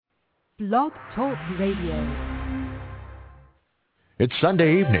Blog Talk Radio. It's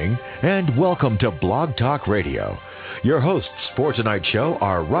Sunday evening, and welcome to Blog Talk Radio. Your hosts for tonight's show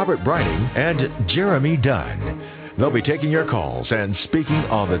are Robert Breining and Jeromy Dunn. They'll be taking your calls and speaking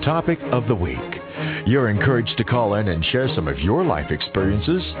on the topic of the week. You're encouraged to call in and share some of your life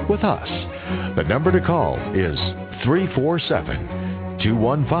experiences with us. The number to call is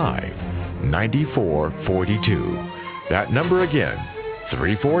 347-215-9442. That number again,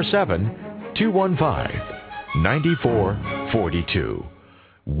 347-215-9442.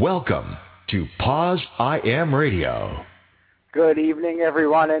 Welcome to Pause I Am Radio. Good evening,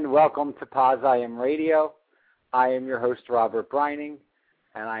 everyone, and welcome to Pause I Am Radio. I am your host, Robert Breining,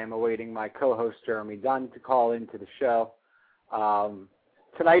 and I am awaiting my co-host, Jeromy Dunn, to call into the show.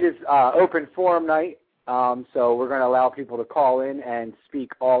 Tonight is open forum night, so we're going to allow people to call in and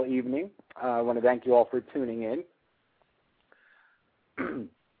speak all evening. I want to thank you all for tuning in.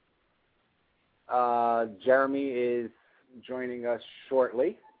 Jeromy is joining us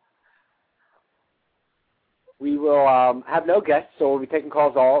shortly. We will have no guests, so we'll be taking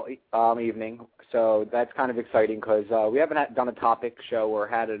calls all evening. So that's kind of exciting because we haven't done a topic show or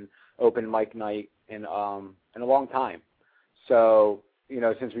had an open mic night in a long time. So, you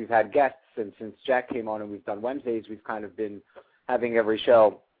know, since we've had guests and since Jack came on and we've done Wednesdays, we've kind of been having every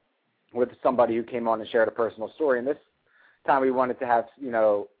show with somebody who came on and shared a personal story. And this time we wanted to have, you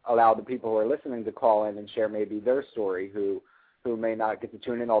know, allow the people who are listening to call in and share maybe their story who may not get to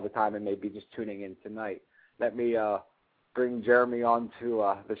tune in all the time and may be just tuning in tonight. Let me bring Jeromy on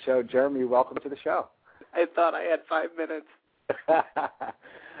to the show. Jeromy, welcome to the show. I thought I had 5 minutes.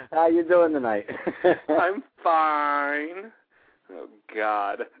 How you doing tonight? I'm fine. Oh,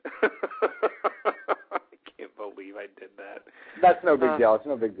 God. I can't believe I did that. That's no big deal. It's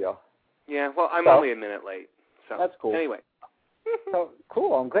no big deal. Yeah, well, I'm only a minute late. So that's cool. Anyway. So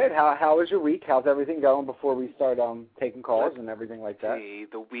cool. I'm glad. How was your week? How's everything going before we start taking calls and everything like that? See,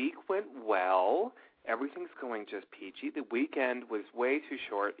 the week went well. Everything's going just peachy. The weekend was way too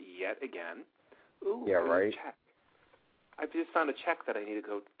short yet again. Ooh, yeah, right. Check. I just found a check that I need to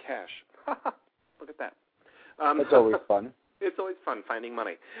go cash. Look at that. It's always fun. It's always fun finding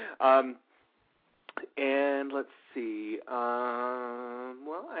money. And let's see.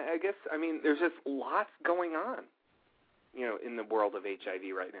 Well, I guess, I mean, there's just lots going on, you know, in the world of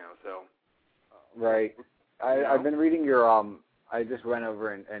HIV right now. So. Right. I've been reading your, I just went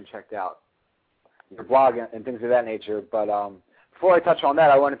over and checked out your blog and things of that nature. But before I touch on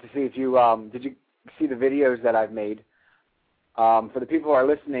that, I wanted to see if you did you see the videos that I've made. For the people who are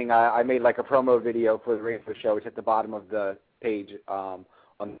listening, I made like a promo video for the radio show. It's at the bottom of the page on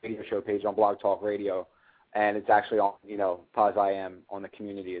the radio show page on Blog Talk Radio, and it's actually on, you know, Pause I Am on the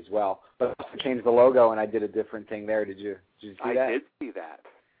community as well. But I changed the logo and I did a different thing there. Did you see that? I did see that.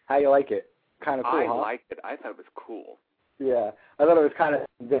 How you like it? Kind of cool, huh? I liked it. I thought it was cool. Yeah, I thought it was kind of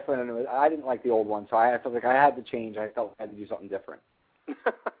different, and I didn't like the old one, so I felt like I had to change. I felt I had to do something different.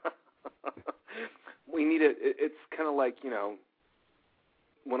 We need it. It's kind of like, you know,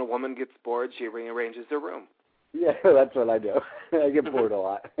 when a woman gets bored, she rearranges her room. Yeah, that's what I do. I get bored a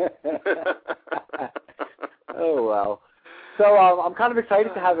lot. Oh, well. So I'm kind of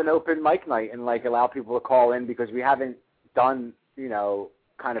excited to have an open mic night and, like, allow people to call in because we haven't done, you know,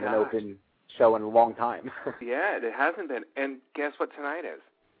 kind of an open show in a long time. Yeah, it hasn't been. And guess what tonight is?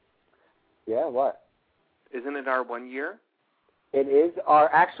 Yeah, what? Isn't it our 1 year? It is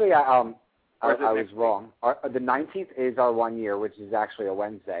our, actually, I was wrong. The 19th is our 1 year, which is actually a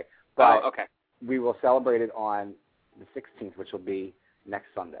Wednesday. But okay. We will celebrate it on the 16th, which will be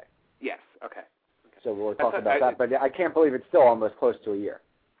next Sunday. Yes, okay. So we'll talk about that. But I can't believe it's still almost close to a year.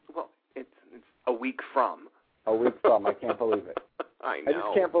 Well, it's a week from. A week from. I can't believe it. I know. I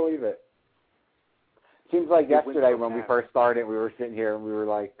just can't believe it. Seems like yesterday when we first started, we were sitting here and we were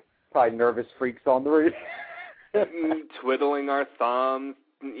like probably nervous freaks on the radio. Twiddling our thumbs,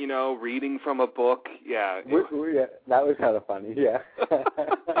 you know, reading from a book. Yeah. Yeah, that was kind of funny, yeah.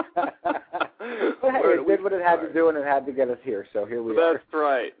 But hey, it did what it had to do, and it had to get us here, so here we are. That's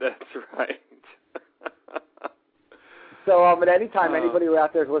right. So at any time, anybody who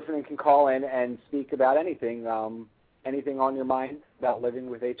out there is listening can call in and speak about anything, anything on your mind about living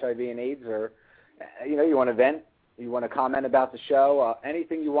with HIV and AIDS, or, you know, you want to vent, you want to comment about the show,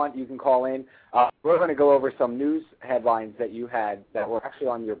 anything you want, you can call in. We're going to go over some news headlines that you had that were actually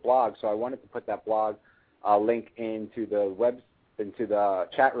on your blog, so I wanted to put that blog link into the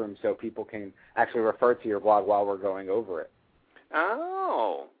chat room so people can actually refer to your blog while we're going over it.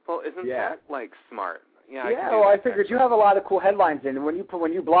 Oh, well, isn't that like smart? Yeah. Well, I figured you have a lot of cool headlines in, and when you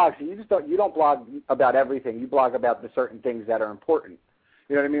blog, so you don't blog about everything. You blog about the certain things that are important.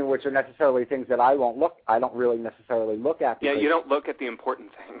 you know what I mean, which are necessarily things that I don't really necessarily look at. Yeah, you don't look at the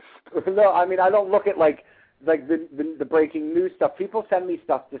important things. No, I mean, I don't look at like the breaking news stuff. People send me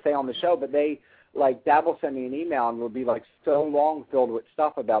stuff to say on the show, but they, like, Dab will send me an email and it'll be like so long filled with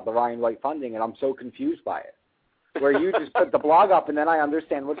stuff about the Ryan White funding, and I'm so confused by it. Where you just put the blog up and then I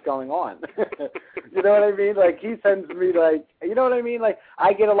understand what's going on. You know what I mean? Like, he sends me, like, you know what I mean? Like,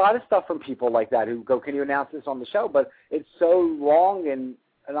 I get a lot of stuff from people like that who go, can you announce this on the show? But it's so long, and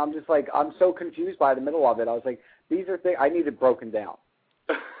I'm just like, I'm so confused by the middle of it. I was like, these are things I need it broken down.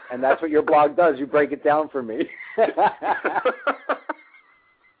 And that's what your blog does. You break it down for me.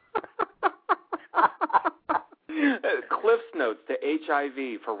 Cliff's notes to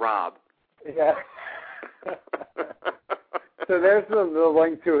HIV for Rob. Yeah. So there's the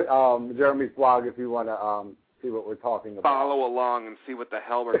link to Jeremy's blog if you want to see what we're talking about. Follow along and see what the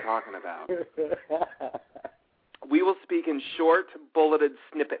hell we're talking about. We will speak in short, bulleted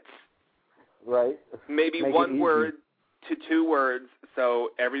snippets. Right. Maybe Make one word to 2 words, so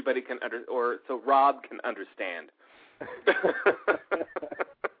everybody can or so Rob can understand.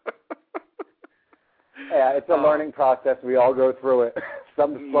 Yeah, it's a learning process. We all go through it.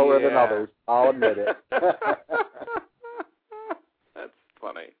 Some slower than others. I'll admit it. That's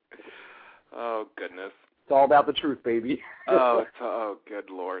funny. Oh, goodness. It's all about the truth, baby. Oh, good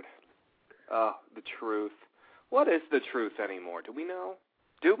Lord. Oh, the truth. What is the truth anymore? Do we know?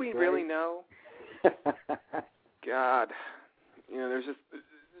 Do we really know? God. You know, there's just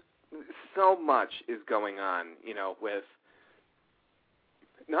so much is going on, you know, with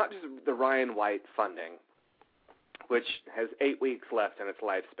not just the Ryan White funding, which has 8 weeks left in its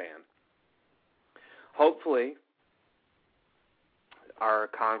lifespan. Hopefully, our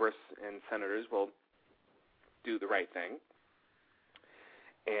Congress and senators will do the right thing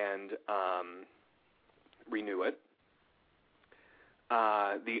and renew it.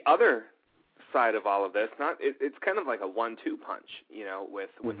 The other side of all of this, it's kind of like a 1-2 punch, you know, with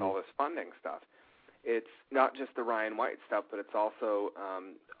all this funding stuff. It's not just the Ryan White stuff, but it's also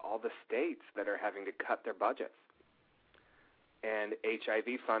all the states that are having to cut their budgets. And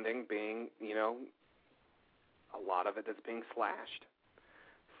HIV funding being, you know, a lot of it that's being slashed.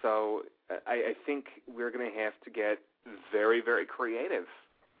 So I think we're going to have to get very, very creative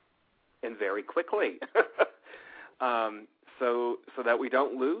and very quickly so that we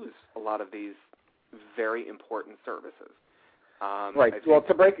don't lose a lot of these very important services. Right. Well,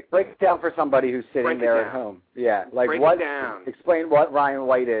 to break it down for somebody who's sitting there at home. Yeah. Like explain what Ryan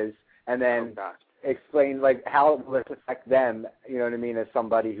White is, and then explain like how will this affect them, you know what I mean, as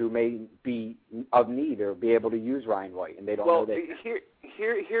somebody who may be of need or be able to use Ryan White and they don't know they can.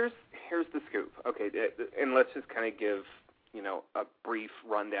 Here's the scoop. Okay, and let's just kind of give, you know, a brief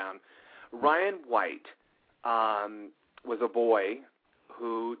rundown. Ryan White was a boy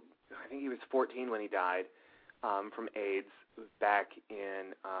who, I think he was 14 when he died from AIDS back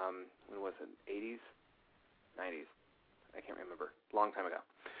in, when was it, 80s? 90s? I can't remember. Long time ago.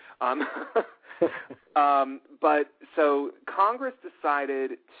 But so Congress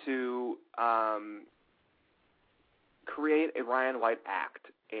decided to create a Ryan White Act,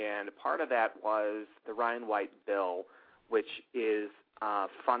 and part of that was the Ryan White Bill, which is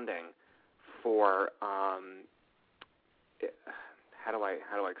funding for how do I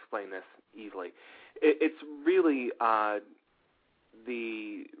explain this easily? It's really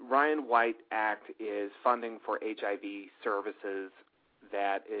the Ryan White Act is funding for HIV services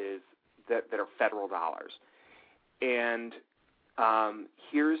that are federal dollars, and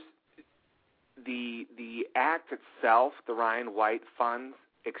here's the act itself. The Ryan White funds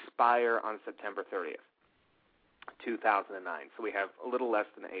expire on September 30th, 2009. So we have a little less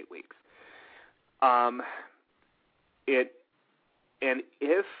than 8 weeks. And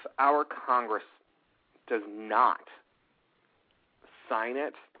if our Congress does not sign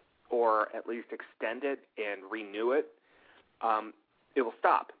it or at least extend it and renew it, it will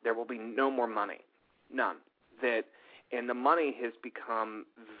stop. There will be no more money, none. And the money has become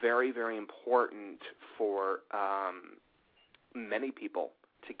very, very important for many people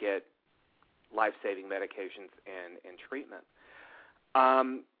to get life-saving medications and treatment.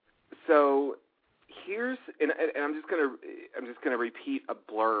 So here's, and I'm just gonna repeat a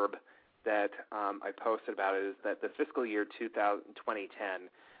blurb that I posted about it, is that the fiscal year 2010,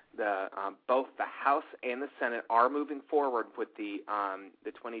 both the House and the Senate are moving forward with the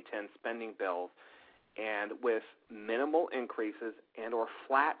 2010 spending bills, and with minimal increases and or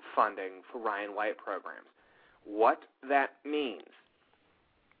flat funding for Ryan White programs. What that means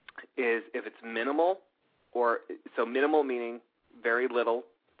is if it's minimal, minimal meaning very little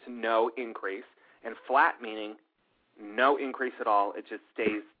to no increase, and flat meaning no increase at all. It just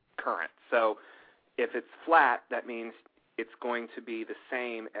stays current. So if it's flat, that means it's going to be the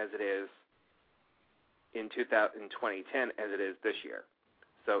same as it is in 2010 as it is this year.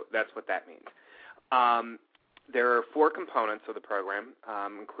 So that's what that means. There are 4 components of the program,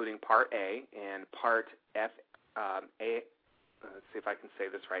 including Part A and Part F. Let's see if I can say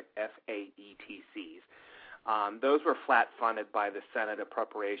this right. FAETCs. Those were flat funded by the Senate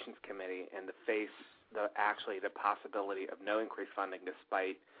Appropriations Committee, and the possibility of no increased funding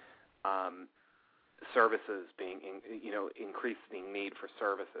despite services being, increasing need for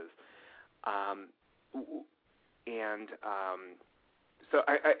services. So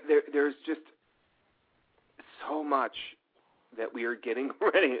there's just so much that we are getting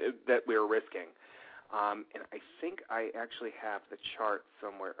ready, that we're risking. And I think I actually have the chart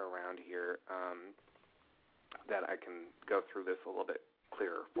somewhere around here that I can go through this a little bit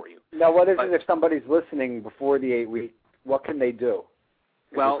clearer for you. Now, what is it if somebody's listening before the 8 weeks? What can they do?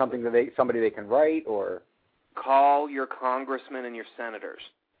 Is it something that somebody they can write, or call your congressmen and your senators?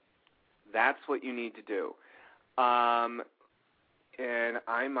 That's what you need to do. And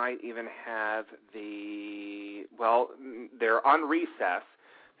I might even have they're on recess,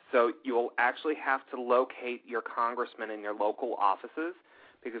 so you'll actually have to locate your congressman in your local offices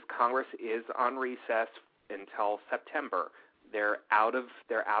because Congress is on recess until September. They're out of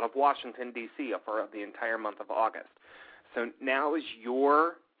Washington, D.C. for the entire month of August. So now is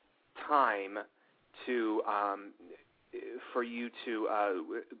your time to for you to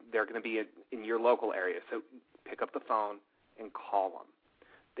they're going to be in your local area. So pick up the phone and call them.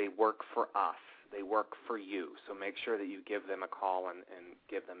 They work for us. They work for you. So make sure that you give them a call and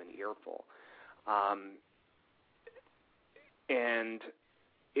give them an earful. And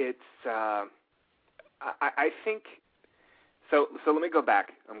it's I think so. So let me go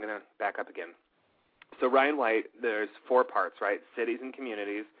back. I'm going to back up again. So Ryan White, there's 4 parts, right? Cities and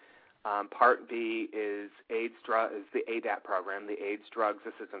communities. Part B is the ADAP program, the AIDS Drugs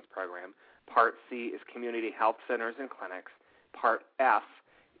Assistance Program. Part C is community health centers and clinics. Part F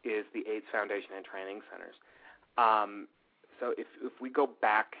is the AIDS Foundation and training centers. So if we go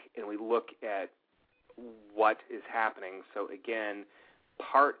back and we look at what is happening, so again,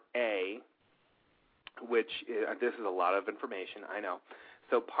 Part A, which this is a lot of information, I know.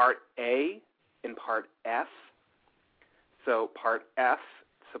 So Part A and Part F. So Part A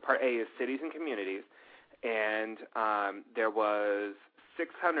is cities and communities, and there was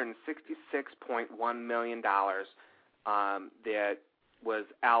 $666.1 million that was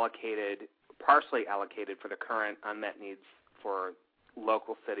partially allocated for the current unmet needs for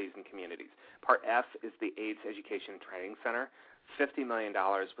local cities and communities. Part F is the AIDS Education and Training Center. $50 million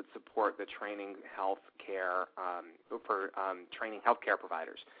would support the training healthcare training healthcare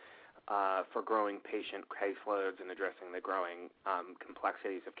providers for growing patient caseloads and addressing the growing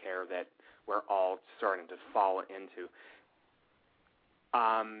complexities of care that we're all starting to fall into.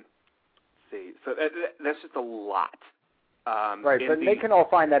 So that's just a lot. Right, but they can all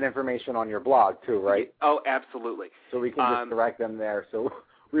find that information on your blog too, right? Oh, absolutely. So we can just direct them there, so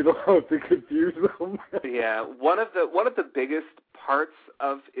we don't have to confuse them. Yeah, one of the biggest parts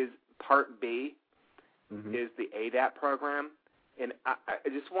is Part B, is the ADAP program, and I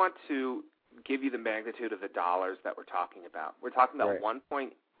just want to give you the magnitude of the dollars that we're talking about. We're talking about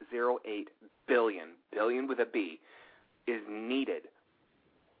 1.08 billion with a B, is needed.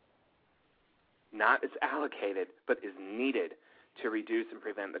 Not is allocated, but is needed to reduce and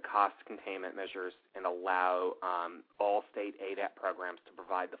prevent the cost containment measures and allow all state ADAP programs to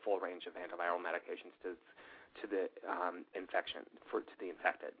provide the full range of antiviral medications to the to the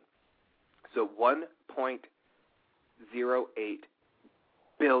infected. So $1.08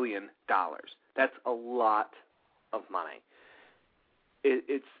 billion. That's a lot of money.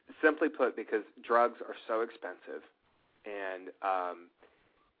 It's simply put because drugs are so expensive, and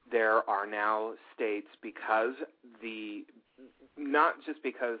there are now states not just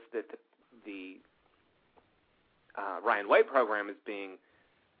because that the Ryan White program is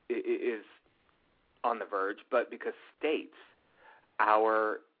on the verge, but because states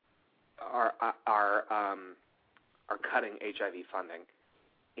are cutting HIV funding,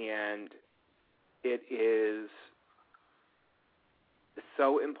 and it is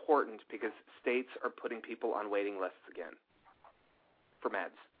so important because states are putting people on waiting lists again for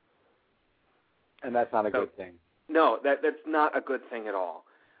meds. And that's not a good thing. No, that's not a good thing at all.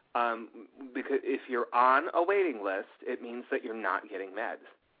 Because if you're on a waiting list, it means that you're not getting meds.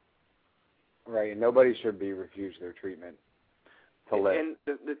 Right, and nobody should be refused their treatment to live. And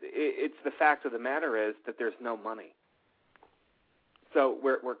it's the fact of the matter is that there's no money. So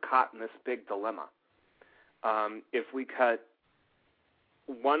we're caught in this big dilemma. If we cut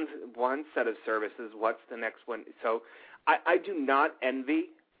one set of services, what's the next one? So I do not envy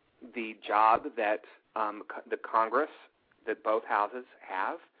the job that the Congress, that both houses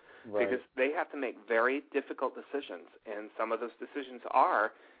have, Right. because they have to make very difficult decisions, and some of those decisions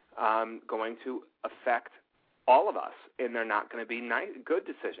are going to affect all of us, and they're not going to be good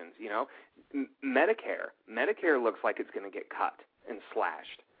decisions. You know, Medicare looks like it's going to get cut and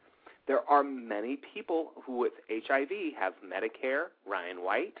slashed. There are many people who with HIV have Medicare, Ryan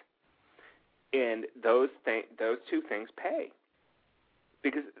White, and those two things pay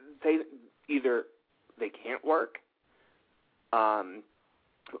because they can't work,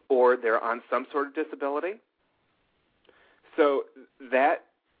 or they're on some sort of disability. So that's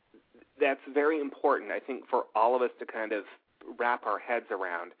very important, I think, for all of us to kind of wrap our heads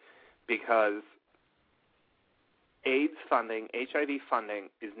around, because AIDS funding, HIV funding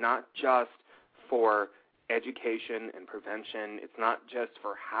is not just for education and prevention. It's not just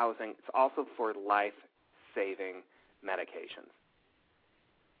for housing. It's also for life-saving medications.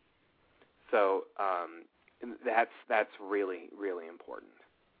 So that's really, really important.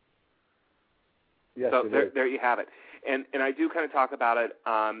 Yes, so there you have it. And I do kind of talk about it,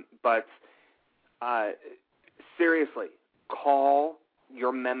 but seriously, call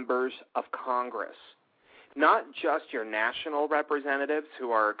your members of Congress, not just your national representatives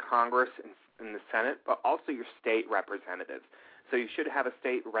who are Congress and the Senate, but also your state representatives. So you should have a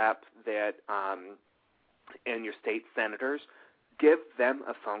state rep that, and your state senators, give them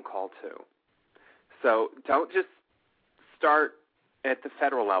a phone call too. So don't just start at the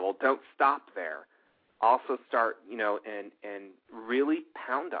federal level. Don't stop there. Also start, and really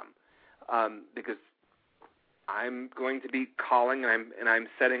pound them, because I'm going to be calling, and I'm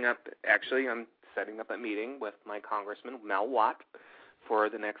setting up a meeting with my Congressman Mel Watt for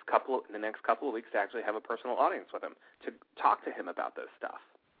the next couple of weeks to actually have a personal audience with him to talk to him about this stuff.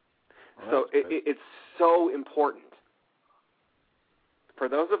 So it's so important for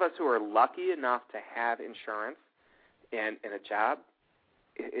those of us who are lucky enough to have insurance and a job.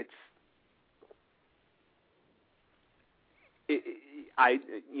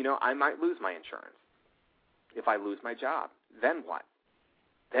 I might lose my insurance. If I lose my job, then what?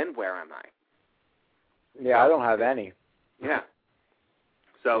 Then where am I? Yeah, I don't have any. Yeah.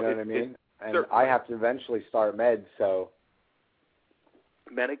 So you know what I mean? And I have to eventually start meds, so.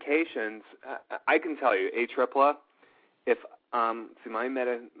 Medications, I can tell you, AAA, if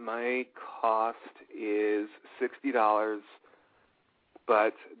my cost is $60,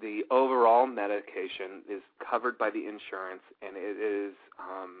 but the overall medication is covered by the insurance, and it is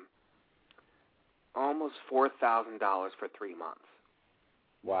almost $4,000 for 3 months.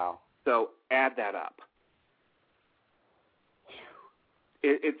 Wow. So add that up.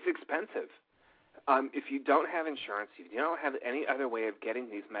 It's expensive. If you don't have insurance, if you don't have any other way of getting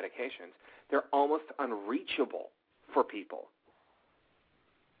these medications, they're almost unreachable for people.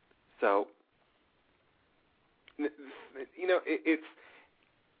 So,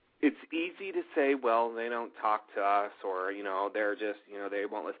 it's easy to say, well, they don't talk to us, or, they're just, they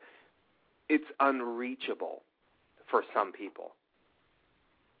won't listen. It's unreachable for some people.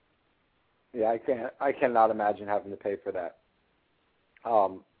 Yeah, I cannot imagine having to pay for that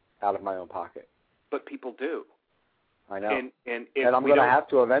out of my own pocket. But people do. I know. And I'm going to have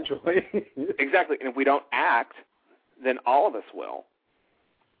to eventually. Exactly. And if we don't act, then all of us will.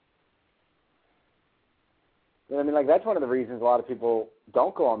 I mean, that's one of the reasons a lot of people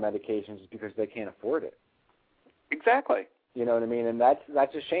don't go on medications is because they can't afford it. Exactly. You know what I mean? And that's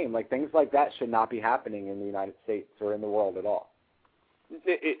a shame. Things like that should not be happening in the United States or in the world at all.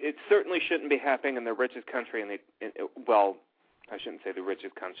 It certainly shouldn't be happening in the richest country, well, I shouldn't say the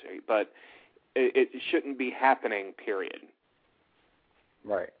richest country, but it shouldn't be happening, period.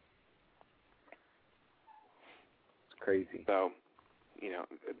 Right. It's crazy. So,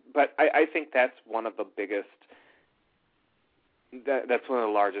 but I think that's one of the biggest, that's one of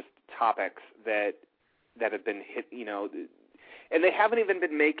the largest topics that have been hit, and they haven't even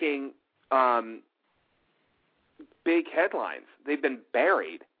been making big headlines. They've been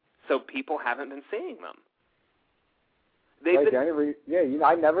buried, so people haven't been seeing them.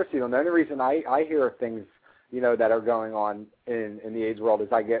 I never see them. The only reason I hear of things, that are going on in the AIDS world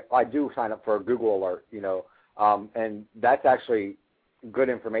is I do sign up for a Google alert, and that's actually good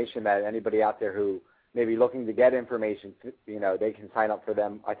information that anybody out there who may be looking to get information, they can sign up for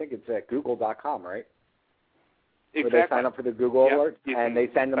them. I think it's at google.com, right? Exactly. Where they sign up for the Google alert, and they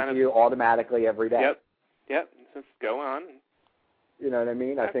send them to you automatically every day. Yep. Just go on. You know what I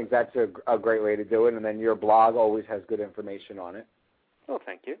mean? I think that's a great way to do it, and then your blog always has good information on it. Well,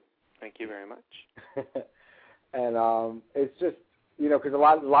 thank you. Thank you very much. And it's just, because a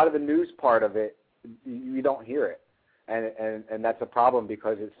lot of the news part of it, you don't hear it. And that's a problem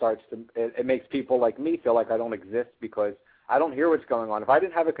because it makes people like me feel like I don't exist because I don't hear what's going on. If I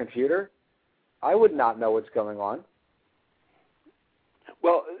didn't have a computer, I would not know what's going on.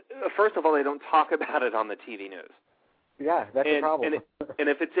 Well, first of all, they don't talk about it on the TV news. Yeah, that's the problem. And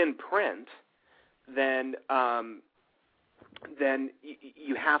if it's in print, then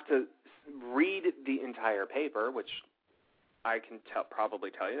you have to read the entire paper, which I can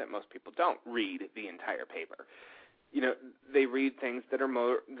probably tell you that most people don't read the entire paper. They read things that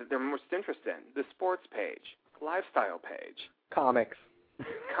they're most interested in. The sports page, lifestyle page. Comics.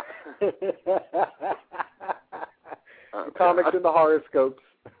 Comics and the horoscopes.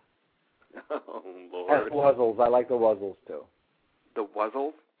 Oh, Lord. And wuzzles. I like the wuzzles, too. The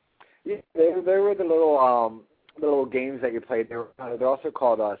wuzzles? Yeah, they were the little games that you played. They're also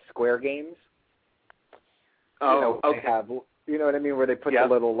called square games. Oh, okay. They have, you know what I mean, where they put the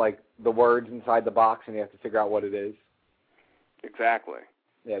little, the words inside the box and you have to figure out what it is. Exactly.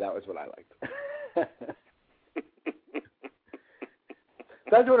 Yeah, that was what I liked.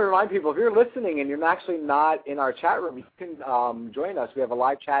 So I just want to remind people, if you're listening and you're actually not in our chat room, you can join us. We have a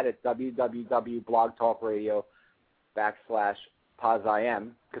live chat at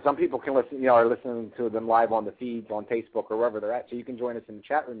www.blogtalkradio.com/POZIM, because some people can listen, are listening to them live on the feeds on Facebook or wherever they're at. So you can join us in the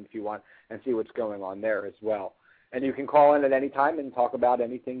chat room if you want and see what's going on there as well. And you can call in at any time and talk about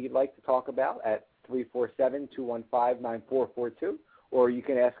anything you'd like to talk about at 347-215-9442, or you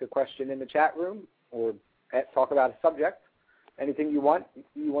can ask a question in the chat room or talk about a subject. Anything you want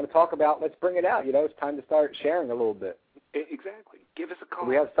to talk about, let's bring it out. It's time to start sharing a little bit. Exactly. Give us a call.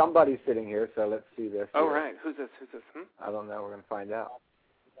 We have somebody sitting here, so let's see this. Oh, right. Who's this? I don't know. We're going to find out.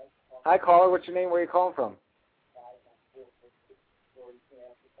 Hi, caller. What's your name? Where are you calling from?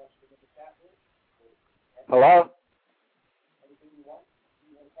 Hello?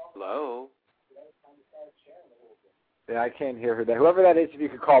 Hello? Yeah, I can't hear her. Whoever that is, if you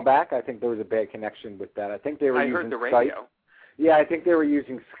could call back, I think there was a bad connection with that. I think they were using heard the Skype. radio. Yeah, I think they were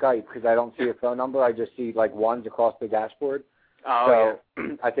using Skype because I don't see a phone number. I just see ones across the dashboard. Oh, so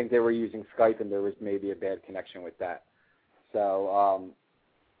yeah. I think they were using Skype, and there was maybe a bad connection with that. So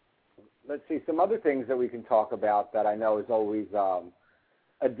let's see some other things that we can talk about that I know is always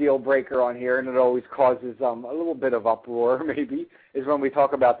a deal breaker on here, and it always causes a little bit of uproar. Maybe is when we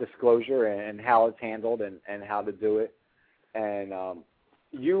talk about disclosure and how it's handled and how to do it. And the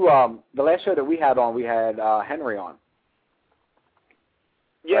last show that we had on, we had Henry on.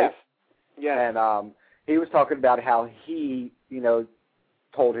 Yes. Right? Yes. And he was talking about how he,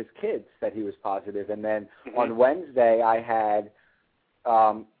 told his kids that he was positive. And then on Wednesday, I had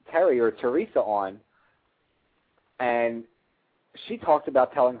Terry or Teresa on, and she talked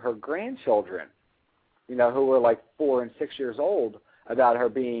about telling her grandchildren, who were 4 and 6 years old, about her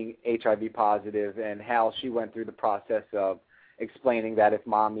being HIV positive and how she went through the process of explaining that if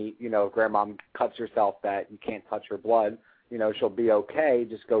mommy, if grandmom cuts herself, that you can't touch her blood, she'll be okay,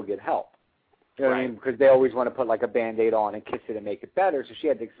 just go get help. You know what I mean? Because they always want to put a Band-Aid on and kiss it and make it better. So she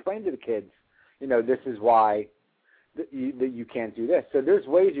had to explain to the kids, this is why that you can't do this. So there's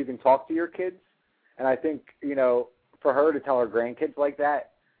ways you can talk to your kids. And I think, for her to tell her grandkids like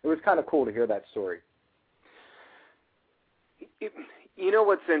that, it was kind of cool to hear that story. You know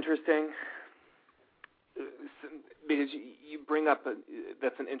what's interesting? Because you bring up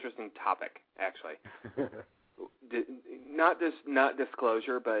that's an interesting topic, actually. Not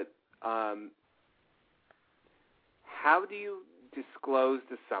disclosure, but how do you disclose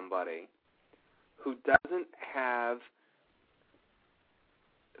to somebody who doesn't have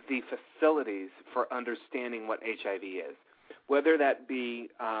the facilities for understanding what HIV is, whether that be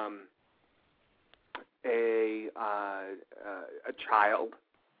a child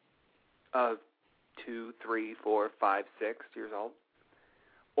of 2, 3, 4, 5, 6 years old,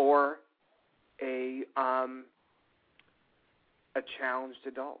 or a challenged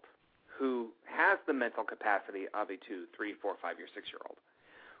adult who has the mental capacity of a 2, 3, 4, 5 year 6-year-old.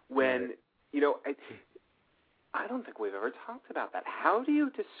 When I don't think we've ever talked about that. How do you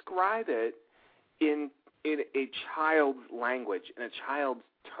describe it in a child's language, in a child's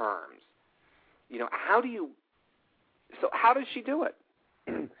terms? How does she do it?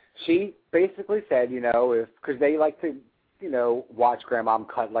 She basically said, because they like to, watch grandmom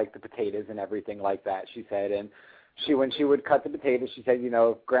cut the potatoes and everything like that, she said. And when she would cut the potatoes, she said,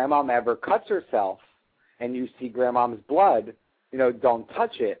 if grandmom ever cuts herself and you see grandmom's blood, don't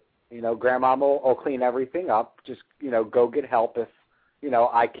touch it. Grandmom will clean everything up. Just, go get help if,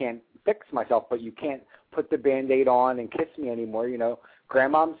 I can't fix myself, but you can't put the Band-Aid on and kiss me anymore.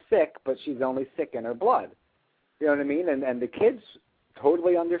 Grandmom's sick, but she's only sick in her blood. You know what I mean? And the kids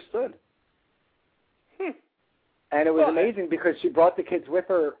totally understood. And it was amazing because she brought the kids with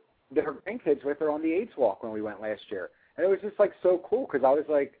her, her grandkids with her on the AIDS walk when we went last year. And it was just like so cool because I was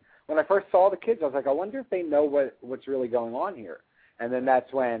like, when I first saw the kids, I was like, I wonder if they know what's really going on here. And then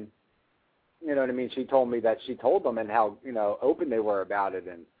that's when, you know what I mean, she told me that she told them and how, open they were about it.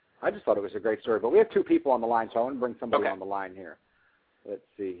 And I just thought it was a great story. But we have two people on the line, so I want to bring somebody on the line here. Let's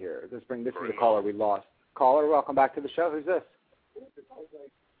see here. This is the caller we lost. Caller, welcome back to the show. Who's this?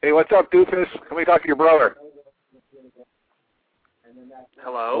 Hey, what's up, doofus? Can we talk to your brother?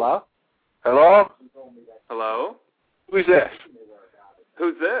 Hello? Hello? Hello? Who's this?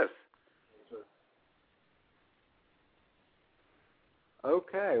 Who's this?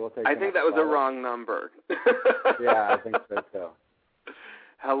 Okay, we'll take. I think that was a wrong number. Yeah, I think so too.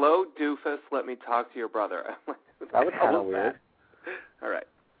 Hello, doofus. Let me talk to your brother. That was kind of weird. All right.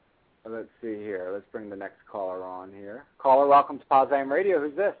 Let's see here. Let's bring the next caller on here. Caller, welcome to Pazam Radio.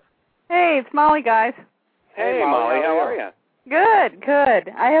 Who's this? Hey, it's Molly, guys. Hey, Molly. How are you? Good.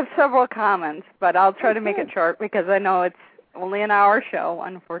 I have several comments, but I'll try to make it short because I know it's only an hour show,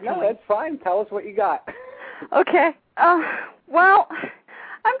 unfortunately. No, that's fine. Tell us what you got. Okay. Well,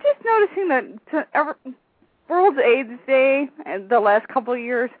 I'm just noticing that World AIDS Day, the last couple of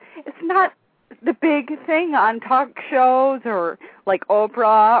years, it's not the big thing on talk shows or like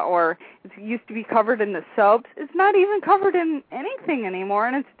Oprah, or it used to be covered in the soaps. It's not even covered in anything anymore,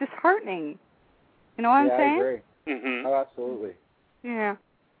 and it's disheartening. You know what I'm saying? I agree. Mm-hmm. Oh, absolutely. Yeah.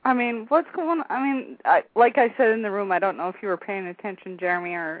 I mean, what's going on? I mean, like I said in the room, I don't know if you were paying attention,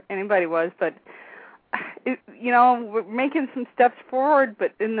 Jeremy, or anybody was, but, we're making some steps forward,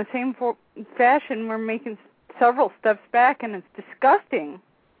 but in the same fashion, we're making several steps back, and it's disgusting.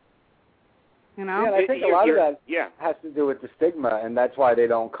 Yeah, and I think a lot of that has to do with the stigma, and that's why they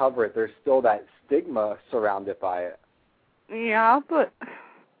don't cover it. There's still that stigma surrounded by it. Yeah, but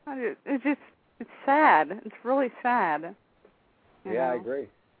it's sad. It's really sad. Yeah, I agree.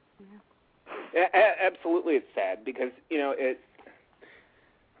 Yeah. Absolutely, it's sad because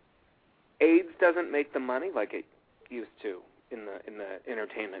AIDS doesn't make the money like it used to in the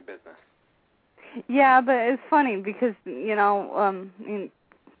entertainment business. Yeah, but it's funny because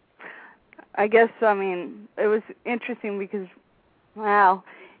I guess it was interesting because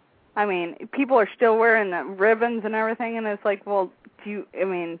people are still wearing the ribbons and everything, and it's like, well, do you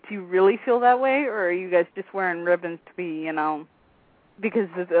really feel that way, or are you guys just wearing ribbons to be, because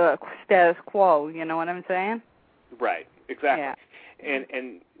of the status quo? You know what I'm saying? Right. Exactly. Yeah.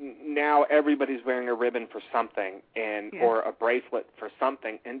 And now everybody's wearing a ribbon for something, or a bracelet for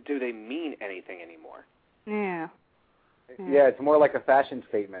something, and do they mean anything anymore? Yeah. Yeah, it's more like a fashion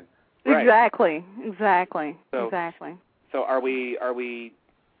statement. Right. Exactly. So are we? I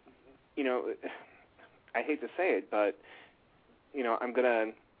hate to say it, but I'm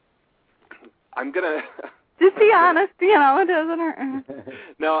gonna. Just be honest. It doesn't hurt.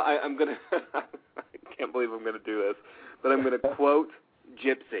 No, I'm gonna. I can't believe I'm gonna do this, but I'm gonna quote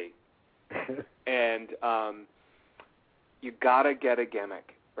Gypsy, and you gotta get a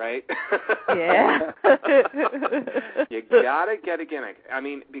gimmick, right? Yeah. You gotta get a gimmick. I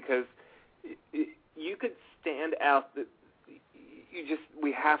mean, because you could stand out.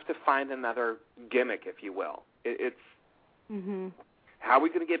 We have to find another gimmick, if you will. It's how are we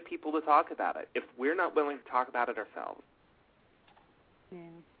going to get people to talk about it if we're not willing to talk about it ourselves?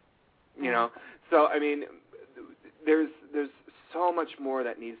 Yeah. So I mean, there's so much more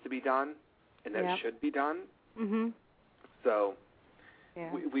that needs to be done, and that should be done. So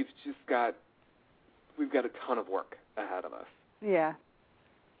we've got a ton of work ahead of us. Yeah.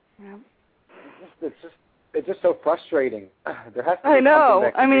 It's just so frustrating. There has to be I know.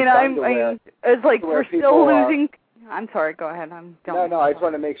 It's like we're still losing. I'm sorry. Go ahead. No. I just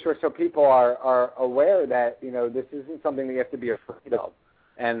want to make sure so people are aware that this isn't something that you have to be afraid of.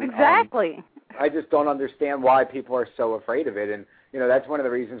 And exactly. I just don't understand why people are so afraid of it. And that's one of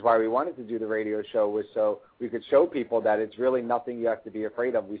the reasons why we wanted to do the radio show, was so we could show people that it's really nothing you have to be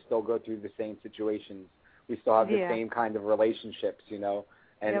afraid of. We still go through the same situations. We still have the same kind of relationships,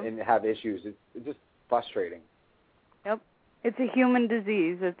 and have issues. It's just frustrating. Yep. It's a human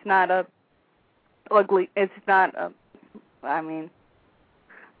disease. It's not a ugly. It's not a. I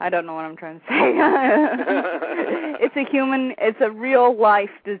don't know what I'm trying to say. It's a real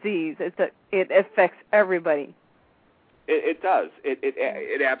life disease. It affects everybody. It does.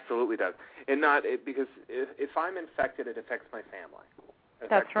 It absolutely does. And because if I'm infected, it affects my family.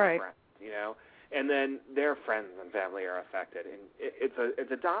 That's right. Friends, and then their friends and family are affected, and it's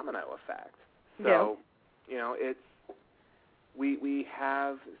a domino effect. So, we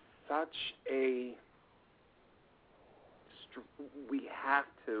have such a we have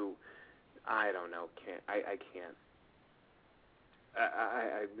to. I don't know. I can't.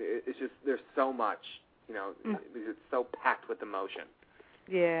 It's just there's so much, because it's so packed with emotion.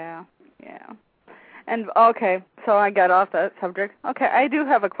 Yeah. And okay, so I got off that subject. Okay, I do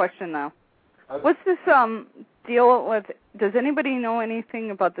have a question now. What's this deal with? Does anybody know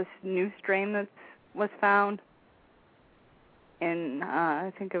anything about this new strain that was found? In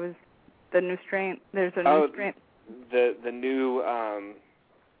I think it was the new strain. There's a new strain.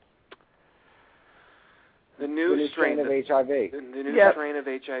 The new strain of HIV. The new strain of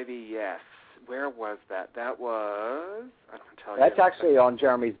HIV. Yes. Where was that? That was. I can tell you. That's actually on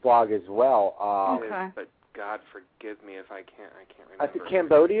Jeremy's blog as well. Okay. But God forgive me if I can't remember. I think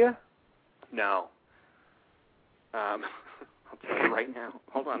Cambodia. No. I'll tell you right now.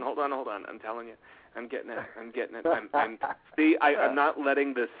 Hold on. I'm telling you. I'm getting it. I'm not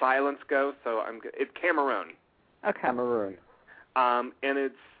letting the silence go. So it's Cameroon. Okay. Cameroon. And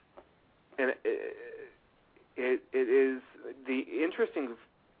it is the interesting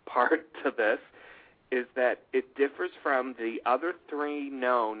part to this is that it differs from the other 3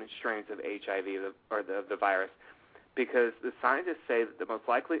 known strains of HIV or the virus, because the scientists say that the most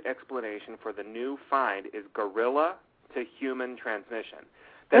likely explanation for the new find is gorilla to human transmission.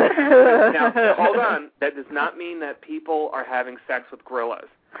 Now, hold on. That does not mean that people are having sex with gorillas.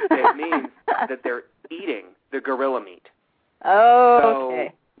 It means that they're eating the gorilla meat. Oh,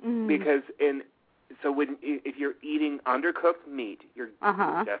 okay. Because if you're eating undercooked meat, you're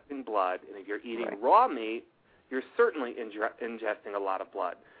ingesting blood, and if you're eating raw meat, you're certainly ingesting a lot of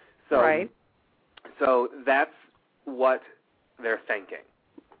blood. So that's what they're thinking.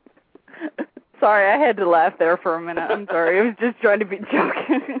 Sorry, I had to laugh there for a minute. I'm sorry. I was just trying to be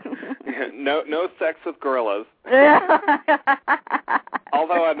joking. No sex with gorillas.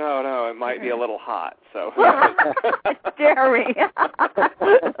 Although no, it might be a little hot. So. Jeremy.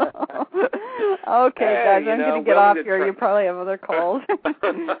 Okay, guys, I'm going to get off here. You probably have other calls.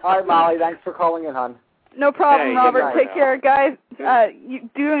 All right, Molly. Thanks for calling in, hon. No problem, Robert. Take care, guys. You're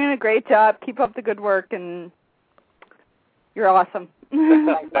doing a great job. Keep up the good work, and you're awesome.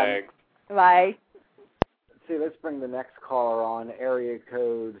 Thanks. Bye. Let's see. Let's bring the next caller on. Area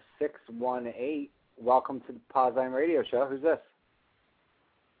code 618. Welcome to the Pozzine Radio Show. Who's this?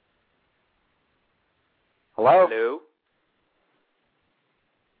 Hello?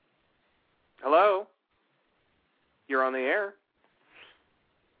 Hello? You're on the air.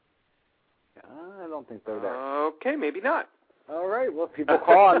 I don't think they're there. Okay, maybe not. All right. Well, people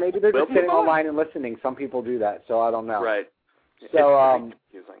call, and maybe they're just sitting online and listening. Some people do that, so I don't know. Right. So,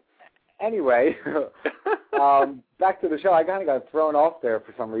 anyway, back to the show. I kind of got thrown off there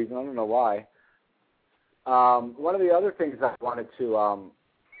for some reason. I don't know why. One of the other things I wanted to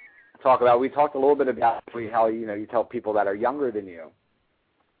talk about, we talked a little bit about how, you tell people that are younger than you.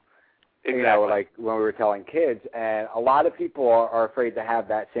 Exactly. Like when we were telling kids, and a lot of people are afraid to have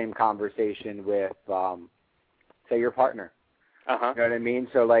that same conversation with, say, your partner. Uh-huh. You know what I mean?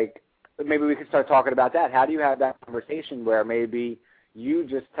 So, like, maybe we could start talking about that. How do you have that conversation where maybe you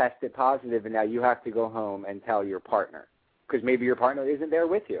just tested positive and now you have to go home and tell your partner? Because maybe your partner isn't there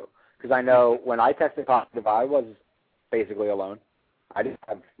with you. Because I know when I tested positive, I was basically alone. I didn't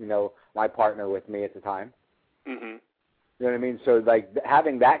have, my partner with me at the time. Mm-hmm. You know what I mean? So, like,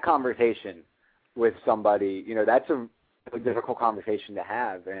 having that conversation with somebody, that's a really difficult conversation to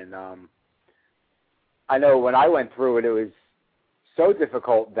have. And I know when I went through it, it was so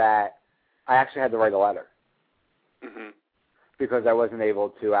difficult that I actually had to write a letter. Mm-hmm. Because I wasn't able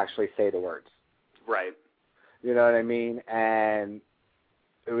to actually say the words. Right. You know what I mean? And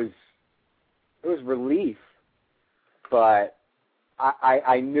it was relief, but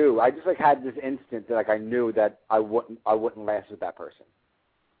I knew. I just had this instant that I knew that I wouldn't last with that person.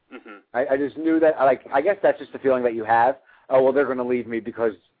 Mm-hmm. I just knew that. I guess that's just the feeling that you have. Oh, well, they're going to leave me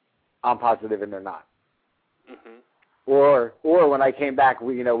because I'm positive and they're not. Mm-hmm. Or when I came back,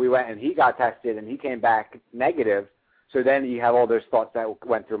 we went and he got tested and he came back negative. So then you have all those thoughts that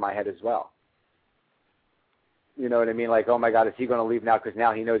went through my head as well. You know what I mean? Like, oh my God, is he going to leave now? Because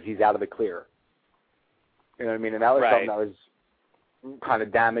now he knows he's out of the clear. You know what I mean? And that was something that was kind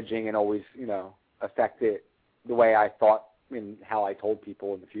of damaging and always, affected the way I thought and how I told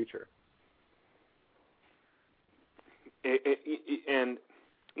people in the future. And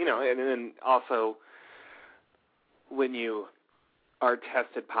then also when you are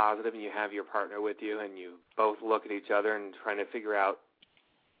tested positive and you have your partner with you and you both look at each other and trying to figure out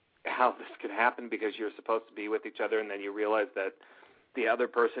how this could happen because you're supposed to be with each other, and then you realize that the other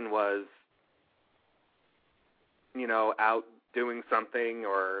person was, out doing something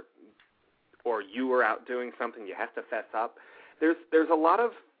or or you were out doing something, you have to fess up. There's a lot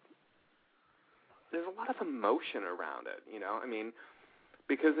of emotion around it, you know. I mean,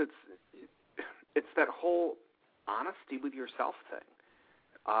 because it's that whole honesty with yourself thing.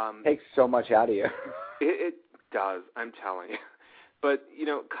 Takes so much out of you. It does, I'm telling you. But, you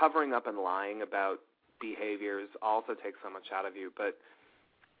know, covering up and lying about behaviors also takes so much out of you. But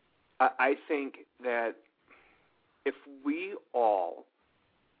I think that if we all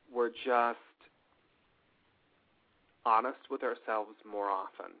were just honest with ourselves more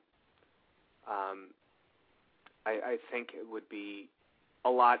often, I think it would be a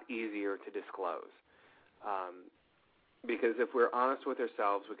lot easier to disclose. Because if we're honest with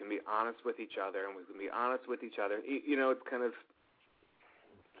ourselves, we can be honest with each other, and we can be honest with each other. You know, it's kind of,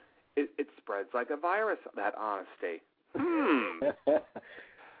 it spreads like a virus, that honesty.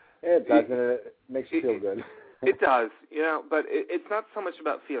 It does, and it makes you feel good. It does, you know, but it's not so much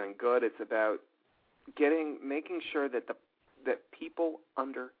about feeling good. It's about making sure that that people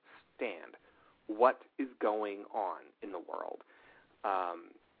understand what is going on in the world.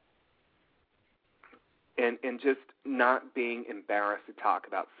 And just not being embarrassed to talk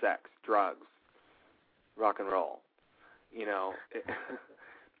about sex, drugs, rock and roll, you know.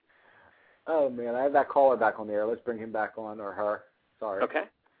 Oh, man, I have that caller back on the air. Let's bring him back on, or her. Sorry. Okay.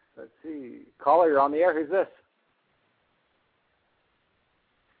 Let's see. Caller, you're on the air. Who's this?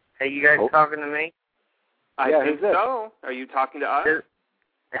 Hey, you guys talking to me? I think so. Are you talking to us?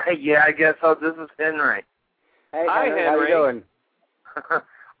 Yeah, I guess so. This is Henry. Hey, Hi, Henry. Henry. How you doing?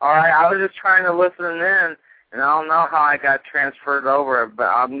 All right, I was just trying to listen in, and I don't know how I got transferred over, but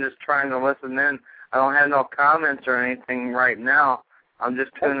I'm just trying to listen in. I don't have no comments or anything right now. I'm just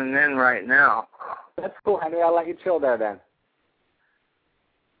tuning in right now. That's cool, Henry. I'll let you chill there then.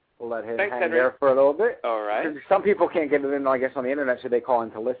 We'll let him Thanks, hang Henry. there for a little bit. All right. Some people can't get it in, I guess, on the internet, so they call in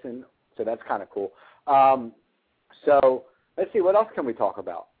to listen. So that's kind of cool. So let's see. What else can we talk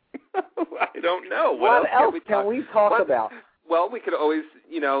about? I don't know. What else can we talk about? Well, we could always,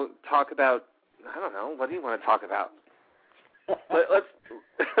 you know, talk about, I don't know, what do you want to talk about? Let's.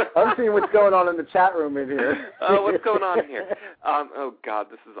 I'm seeing what's going on in the chat room in here. What's going on here? Oh, God,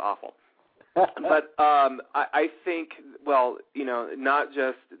 this is awful. But I think, well, you know, not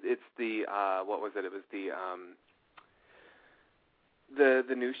just it's the, what was it? It was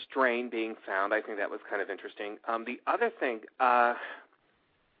the new strain being found. I think that was kind of interesting. The other thing,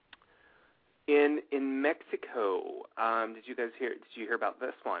 in Mexico, did you hear about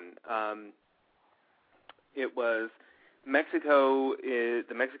this one? It was Mexico is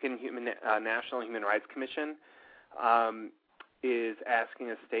the Mexican National Human Rights Commission is asking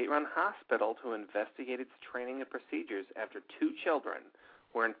a state-run hospital to investigate its training and procedures after 2 children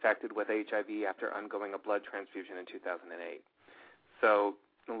were infected with HIV after undergoing a blood transfusion in 2008. So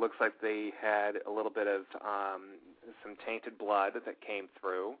it looks like they had a little bit of some tainted blood that came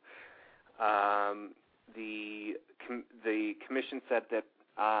through. The commission said that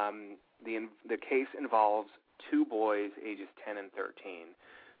the case involves 2 boys, ages 10 and 13.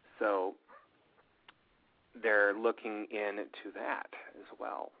 So they're looking into that as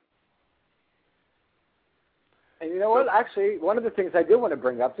well. And you know what? Actually, one of the things I do want to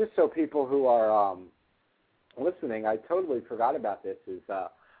bring up, just so people who are listening, I totally forgot about this, is I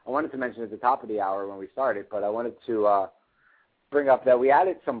wanted to mention at the top of the hour when we started, but I wanted to bring up that we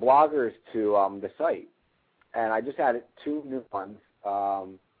added some bloggers to the site. And I just added 2 new ones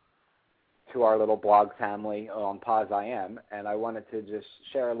to our little blog family on PAUSE.IM, and I wanted to just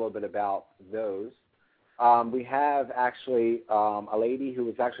share a little bit about those. We have actually a lady who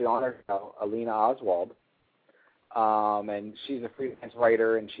was actually on our show, Alina Oswald, and she's a freelance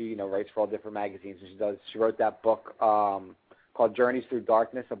writer, and she writes for all different magazines. And she wrote that book called Journeys Through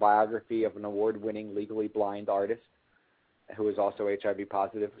Darkness, a biography of an award-winning legally blind artist who is also HIV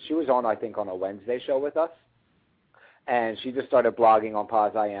positive. She was on, I think, on a Wednesday show with us, and she just started blogging on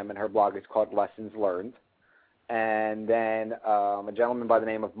PAUSE.IM, and her blog is called Lessons Learned. And then a gentleman by the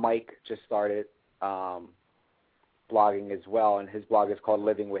name of Mike just started blogging as well, and his blog is called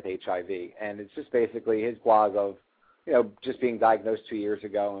Living with HIV. And it's just basically his blog of, just being diagnosed 2 years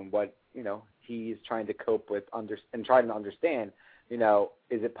ago and what, he's trying to cope with and trying to understand,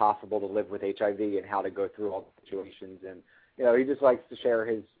 is it possible to live with HIV and how to go through all the situations. And, he just likes to share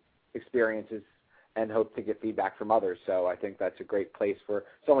his experiences and hope to get feedback from others. So I think that's a great place for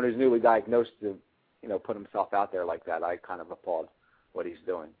someone who's newly diagnosed to, put himself out there like that. I kind of applaud what he's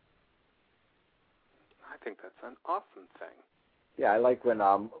doing. I think that's an awesome thing. Yeah, I like when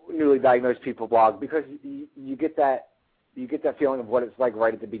newly diagnosed people blog, because you get that you get that feeling of what it's like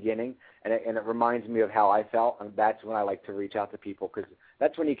right at the beginning, and it reminds me of how I felt, and that's when I like to reach out to people, because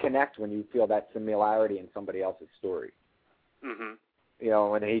that's when you connect, when you feel that similarity in somebody else's story. Mhm. You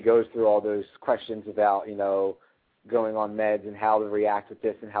know, when he goes through all those questions about, you know, going on meds and how to react with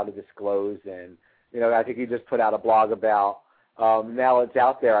this and how to disclose, and, you know, I think he just put out a blog about, now it's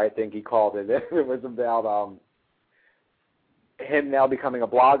out there, I think he called it. It was about him now becoming a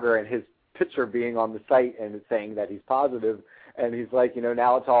blogger and his picture being on the site and it's saying that he's positive, and he's like, you know,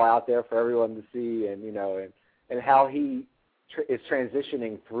 now it's all out there for everyone to see, and, you know, and how he is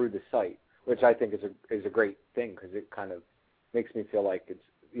transitioning through the site, which I think is a great thing, because it kind of makes me feel like it's,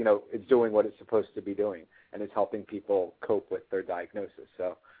 you know, it's doing what it's supposed to be doing, and it's helping people cope with their diagnosis.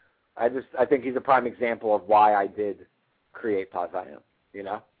 So I think he's a prime example of why I did create Pause I Am, you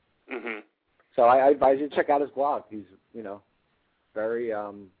know? Mhm. So I advise you to check out his blog. He's, you know, very,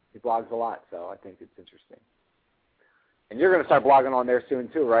 he blogs a lot, so I think it's interesting. And you're going to start blogging on there soon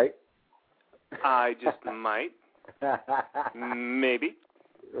too, right? I just might. Maybe.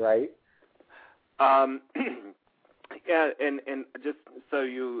 Right. Yeah, and just so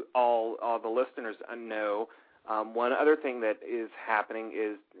you all the listeners know, one other thing that is happening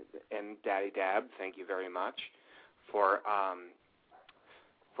is, and Daddy Dab, thank you very much for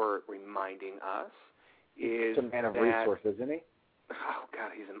reminding us. Is he's a man of resources, isn't he? Oh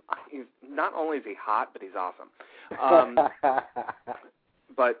God, he's not only is he hot, but he's awesome.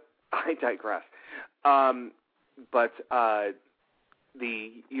 But I digress.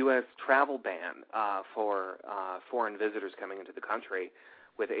 The U.S. travel ban for foreign visitors coming into the country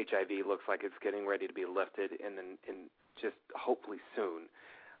with HIV looks like it's getting ready to be lifted in just hopefully soon.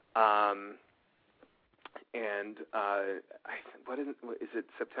 What is it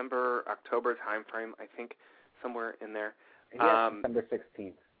September, October time frame? I think somewhere in there. Yeah, September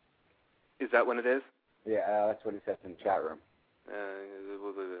 16th. Is that when it is? Yeah, that's what it says in the chat room.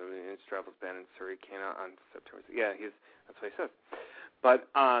 Travels ban in Surrey came out on September. Yeah, that's what he says. But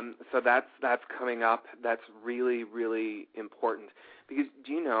so that's coming up. That's really, really important, because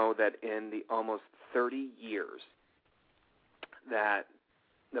do you know that in the almost 30 years that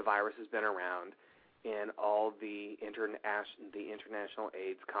the virus has been around, in all the international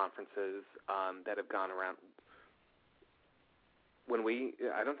AIDS conferences that have gone around, I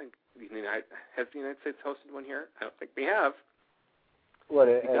don't think has the United States hosted one here? I don't think we have. What,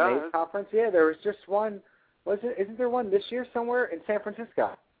 an AIDS conference? Yeah, there was just one. Isn't there one this year somewhere in San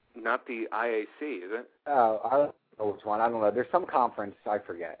Francisco? Not the IAC, is it? Oh, I don't know which one. I don't know. There's some conference. I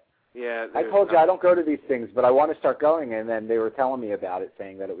forget. Yeah. I told you I don't go to these things, but I want to start going, and then they were telling me about it,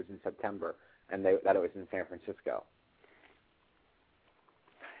 saying that it was in September, and that it was in San Francisco.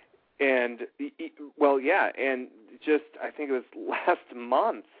 And, well, yeah, and just, I think it was last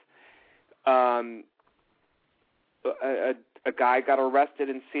month, a guy got arrested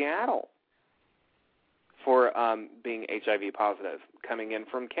in Seattle for being HIV positive, coming in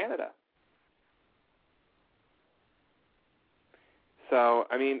from Canada. So,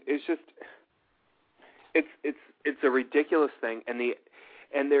 I mean, it's just, it's a ridiculous thing, and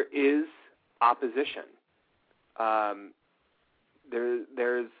there is opposition.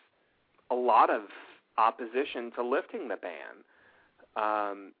 There's a lot of opposition to lifting the ban,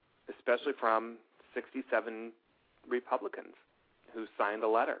 especially from 67 Republicans who signed a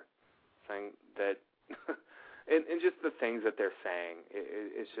letter saying that, and just the things that they're saying,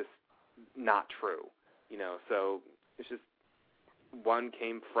 it's just not true, you know. So it's just, one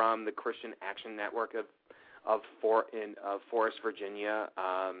came from the Christian Action Network of Forest, Virginia.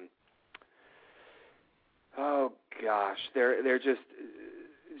 Oh gosh, they're just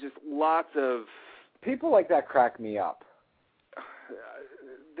lots of people like that crack me up.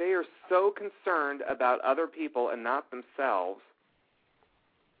 They are so concerned about other people and not themselves.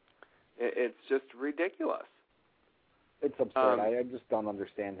 It's just ridiculous. It's absurd. I just don't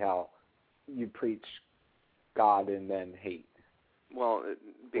understand how you preach God and then hate. Well,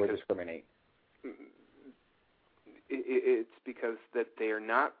 because or discriminate. It's because that they are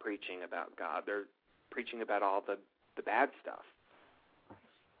not preaching about God. They're preaching about all the bad stuff.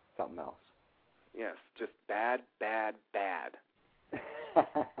 Something else. Yes, just bad. Bad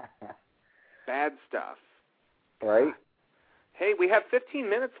stuff. Right? Hey, we have 15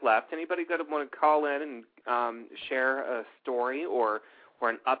 minutes left. Anybody going to want to call in and share a story or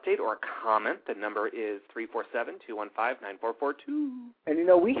an update or a comment? The number is 347-215-9442. And, you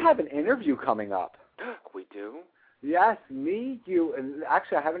know, we have an interview coming up. We do? Yes, me, you, and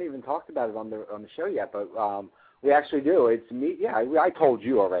actually I haven't even talked about it on the show yet, but we actually do. It's me. Yeah, I told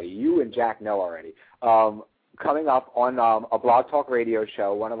you already. You and Jack know already. Coming up on a Blog Talk Radio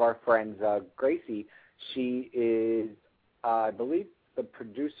show, one of our friends, Gracie, she is I believe, the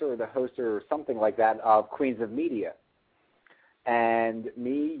producer or the host or something like that of Queens of Media. And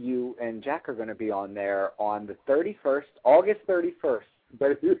me, you, and Jack are going to be on there on the 31st, August 31st.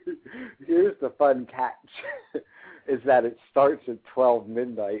 But here's the fun catch, is that it starts at 12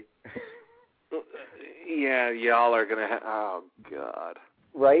 midnight. Yeah, y'all are going to oh, God.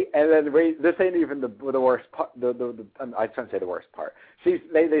 Right? And then this ain't even the worst part. I shouldn't say the worst part.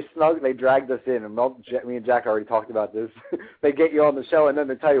 They dragged us in, and me and Jack already talked about this. They get you on the show, and then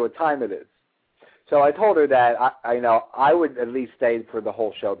they tell you what time it is. So I told her that I would at least stay for the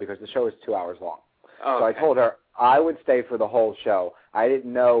whole show because the show is 2 hours long. Okay. So I told her I would stay for the whole show. I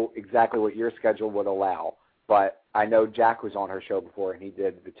didn't know exactly what your schedule would allow, but I know Jack was on her show before, and he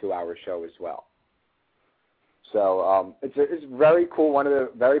did the 2-hour show as well. So it's very cool. One of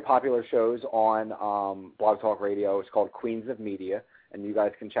the very popular shows on Blog Talk Radio is called Queens of Media, and you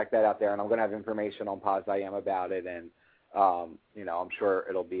guys can check that out there. And I'm going to have information on Paz.im about it, and I'm sure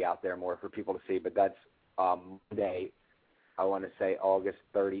it'll be out there more for people to see. But that's Monday, I want to say August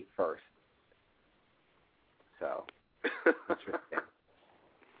 31st. So, interesting.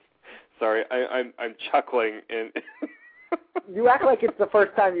 Sorry, I'm chuckling and. You act like it's the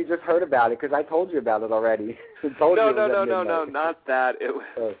first time you just heard about it because I told you about it already. No, not that. It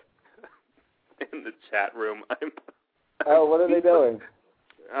was in the chat room. Oh, what are they doing?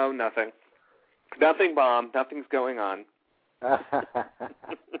 Oh, nothing. Nothing, Bomb. Nothing's going on.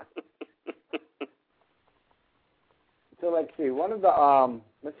 So let's see. One of the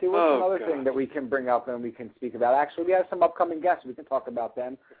what's another thing that we can bring up and we can speak about? Actually, we have some upcoming guests. We can talk about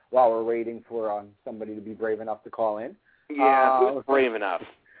them while we're waiting for somebody to be brave enough to call in. Yeah, who's brave enough?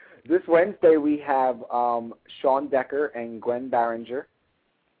 This Wednesday we have Sean Decker and Gwen Barringer,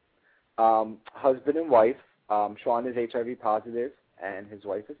 husband and wife. Sean is HIV positive and his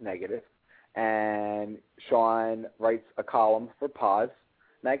wife is negative. And Sean writes a column for Paz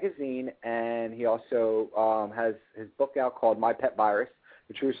magazine, and he also has his book out called My Pet Virus,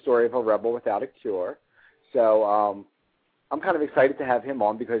 The True Story of a Rebel Without a Cure. So I'm kind of excited to have him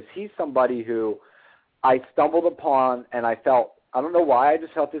on because he's somebody who I stumbled upon, and I don't know why, I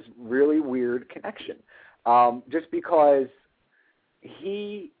just felt this really weird connection. Just because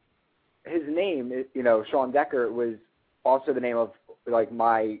his name, Sean Decker, was also the name of,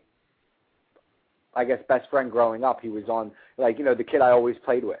 my, I guess, best friend growing up. He was on, the kid I always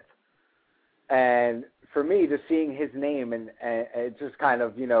played with. And for me, just seeing his name, and it just kind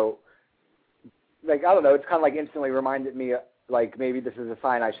of, I don't know, it's kind of instantly reminded me, maybe this is a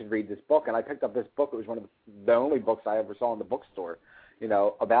sign I should read this book. And I picked up this book. It was one of the only books I ever saw in the bookstore,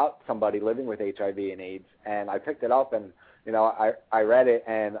 about somebody living with HIV and AIDS. And I picked it up, and, I read it,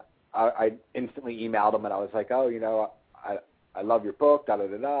 and I instantly emailed him, and I was like, I love your book,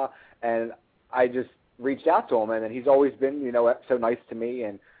 da-da-da-da. And I just reached out to him, and he's always been, so nice to me.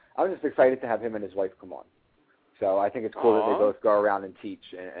 And I was just excited to have him and his wife come on. So I think it's cool that they both go around and teach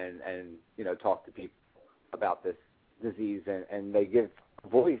and talk to people about this disease, and they give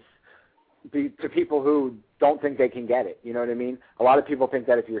voice to people who don't think they can get it. You know what I mean? A lot of people think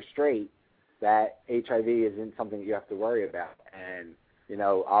that if you're straight, that HIV isn't something that you have to worry about. And,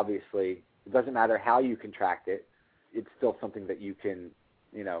 obviously, it doesn't matter how you contract it. It's still something that you can,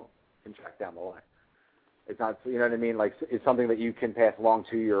 contract down the line. It's not, you know what I mean? It's something that you can pass along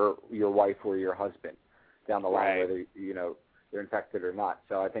to your wife or your husband down the line, right, whether, they're infected or not.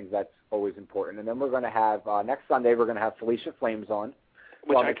 So I think that's always important. And then we're going to have, next Sunday, we're going to have Felicia Flames on.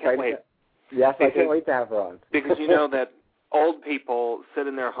 Which I can't wait. Yes, I can't wait to have her on. Because you know that old people sit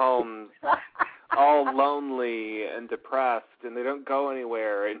in their homes all lonely and depressed, and they don't go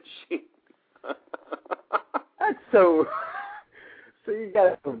anywhere, and she... That's so you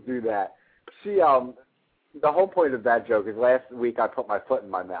got to do that. She, the whole point of that joke is last week I put my foot in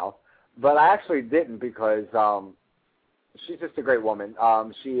my mouth, but I actually didn't because she's just a great woman.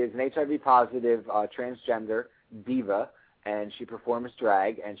 She is an HIV-positive transgender diva, and she performs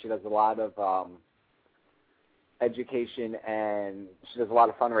drag, and she does a lot of education, and she does a lot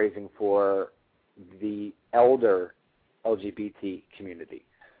of fundraising for the elder LGBT community.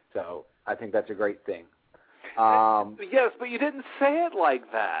 So I think that's a great thing. Yes, but you didn't say it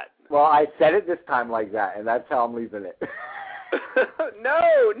like that. Well, I said it this time like that, and that's how I'm leaving it.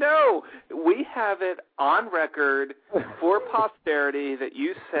 No. We have it on record for posterity that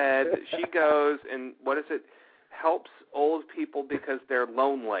you said she goes and, what is it, helps old people because they're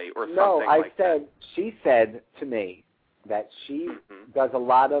lonely or something like that. No, she said to me that she does a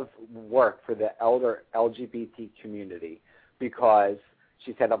lot of work for the elder LGBT community because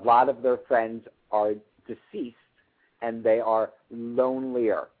she said a lot of their friends are deceased and they are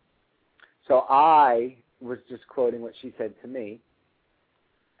lonelier. So I was just quoting what she said to me,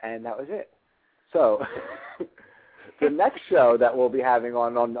 and that was it. So the next show that we'll be having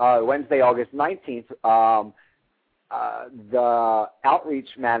on Wednesday, August 19th, the outreach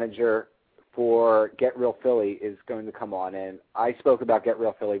manager for Get Real Philly is going to come on, and I spoke about Get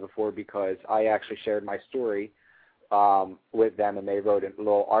Real Philly before because I actually shared my story with them, and they wrote a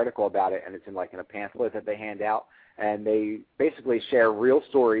little article about it, and it's in a pamphlet that they hand out, and they basically share real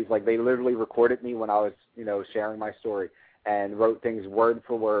stories. Like, they literally recorded me when I was, sharing my story, and wrote things word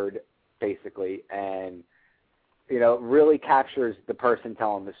for word, basically, and really captures the person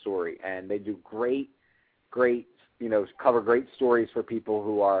telling the story. And they do great, cover great stories for people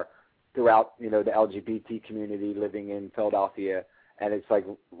who are throughout, the LGBT community living in Philadelphia. And it's like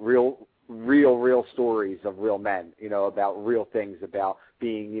real stories of real men, about real things, about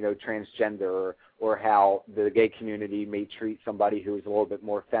being, transgender, or how the gay community may treat somebody who is a little bit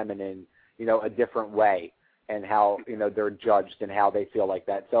more feminine, a different way, and how, they're judged and how they feel like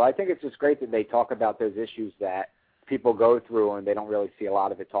that. So I think it's just great that they talk about those issues that people go through and they don't really see a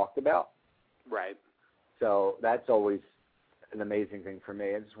lot of it talked about. Right. So that's always an amazing thing for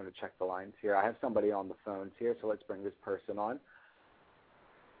me. I just want to check the lines here. I have somebody on the phones here, so let's bring this person on.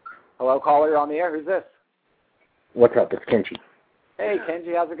 Hello, caller, you're on the air. Who's this? What's up? It's Kenji. Hey,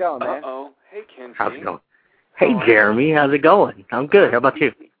 Kenji, how's it going, man? Uh-oh. Hey, Kenji. How's it going? Hey, Jeremy, how's it going? I'm good. How about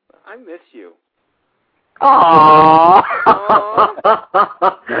you? I miss you. Aww.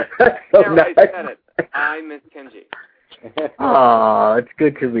 That's so yeah, nice. I said it. I miss Kenji. Aw, it's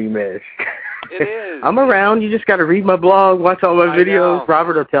good to be missed. It is. I'm around. You just got to read my blog, watch all my videos. Know.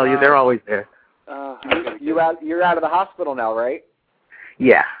 Robert will tell you. They're always there. You're out of the hospital now, right?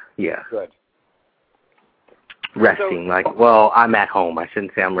 Yeah. Good. Resting. I'm at home. I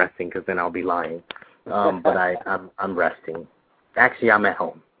shouldn't say I'm resting because then I'll be lying. But I'm resting. Actually, I'm at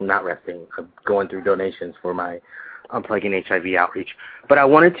home. I'm not resting. I'm going through donations for my Unplugging HIV outreach. But I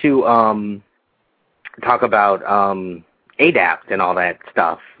wanted to talk about ADAPT and all that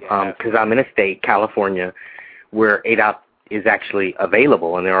stuff, because I'm in a state, California, where ADAPT is actually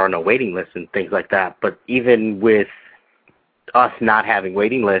available and there are no waiting lists and things like that. But even with us not having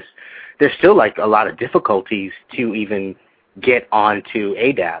waiting lists, there's still a lot of difficulties to even get onto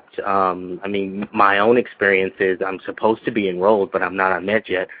ADAPT. My own experience is I'm supposed to be enrolled, but I'm not on meds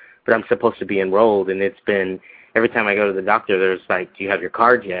yet, but I'm supposed to be enrolled, and it's been, every time I go to the doctor, there's do you have your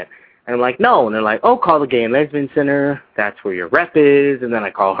card yet? And I'm like, no. And they're like, oh, call the Gay and Lesbian Center. That's where your rep is. And then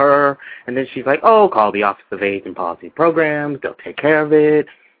I call her. And then she's like, oh, call the Office of AIDS and Policy Programs. They'll take care of it.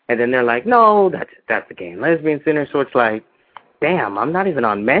 And then they're like, no, that's the Gay and Lesbian Center. So it's like, damn, I'm not even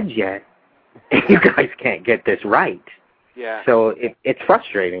on meds yet. And you guys can't get this right. Yeah. So it's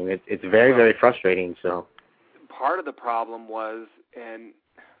frustrating. It's very, very frustrating. So part of the problem was, and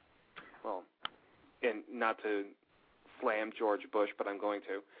not to slam George Bush, but I'm going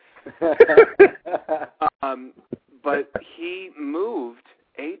to. But he moved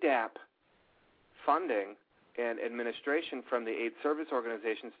ADAP funding and administration from the AIDS service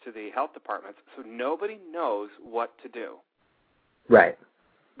organizations to the health departments, so nobody knows what to do. Right.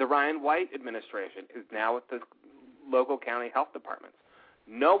 The Ryan White administration is now at the local county health departments.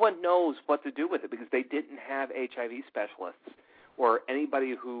 No one knows what to do with it because they didn't have HIV specialists or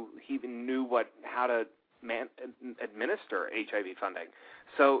anybody who even knew how to administer HIV funding.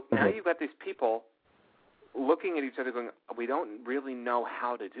 So now you've got these people looking at each other going, we don't really know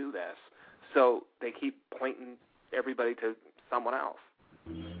how to do this. So they keep pointing everybody to someone else.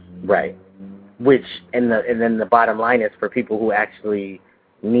 Right. Which, and then the bottom line is for people who actually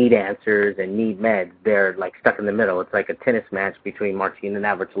need answers and need meds, they're stuck in the middle. It's like a tennis match between Martina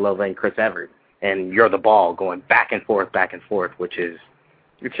Navratilova and Chris Evert. And you're the ball going back and forth, which is,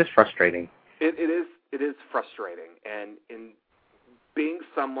 it's just frustrating. It is frustrating. And in being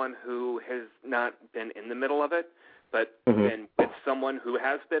someone who has not been in the middle of it, but been with someone who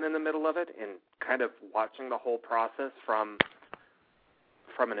has been in the middle of it and kind of watching the whole process from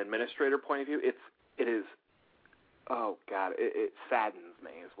an administrator point of view, it is, oh God, it saddens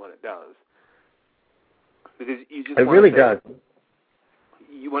me is what it does. Because you just does.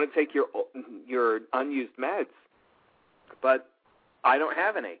 You want to take your unused meds, but I don't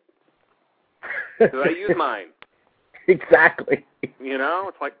have any. So I use mine. Exactly.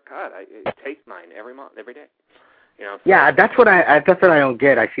 It's like, God, I take mine every day. So. Yeah, that's what I don't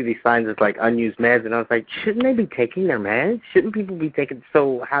get. I see these signs as unused meds, and I was like, shouldn't they be taking their meds? Shouldn't people be taking?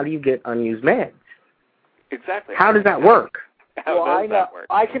 So how do you get unused meds? Exactly. How does that work?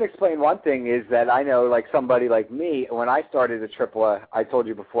 I can explain one thing is that I know somebody like me, when I started at AAA, I told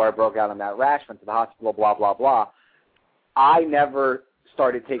you before I broke out on that rash, went to the hospital, blah, blah, blah, I never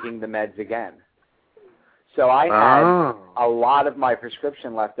started taking the meds again. So I had a lot of my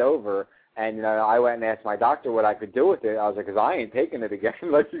prescription left over, and I went and asked my doctor what I could do with it. I was like, because I ain't taking it again.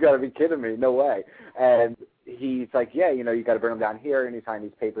 Like, you got to be kidding me. No way. And he's like, yeah, you got to bring them down here, and you sign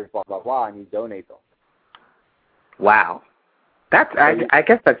these papers, blah, blah, blah, and you donate them. Wow. I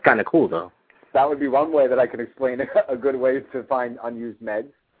guess that's kind of cool, though. That would be one way that I could explain a good way to find unused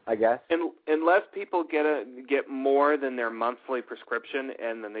meds, I guess. And unless people get more than their monthly prescription,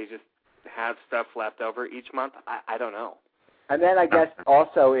 and then they just have stuff left over each month, I don't know. And then I guess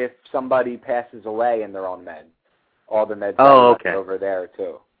also if somebody passes away and they're on med, all the meds left over there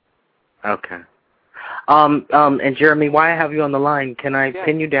too. Okay. And Jeromy, while I have you on the line, can I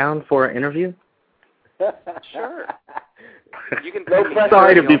pin you down for an interview? Sure. You can.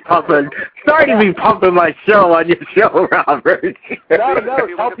 Sorry to be pumping my show on your show, Robert. No,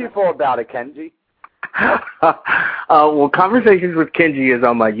 tell people about it, Kenji. Well, Conversations with Kenji is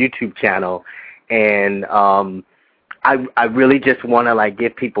on my YouTube channel, and I really just want to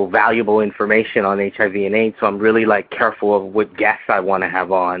give people valuable information on HIV and AIDS. So I'm really careful of what guests I want to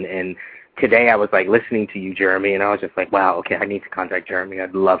have on. And today I was listening to you, Jeromy, and I was just like, wow, okay, I need to contact Jeromy.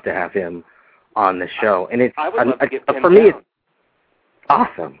 I'd love to have him on the show. And it's I would love to get pinned for me, down. it's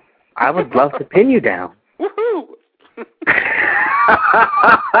awesome. I would love to pin you down. Woohoo!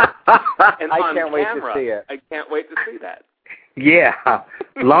 And I can't wait to see it. I can't wait to see that. Yeah,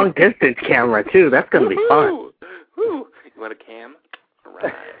 long distance camera too. That's gonna be fun. Woo. You want a cam? All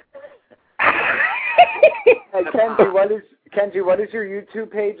right. Hey, Kenji, what is your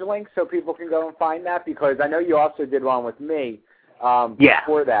YouTube page link so people can go and find that? Because I know you also did one with me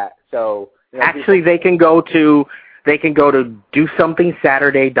before that. So actually, they can go to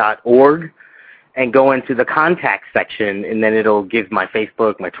DoSomethingSaturday.org and go into the contact section, and then it'll give my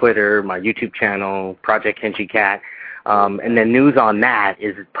Facebook, my Twitter, my YouTube channel, Project Kenji Cat, and then news on that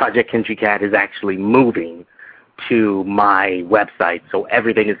is Project Kenji Cat is actually moving to my website, so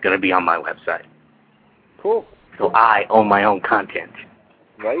everything is going to be on my website. Cool. So I own my own content.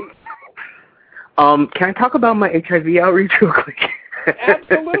 Right. Can I talk about my HIV outreach real quick?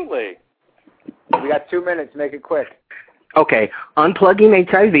 Absolutely. We got 2 minutes. Make it quick. Okay. Unplugging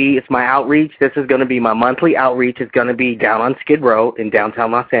HIV is my outreach. This is going to be my monthly outreach. It's going to be down on Skid Row in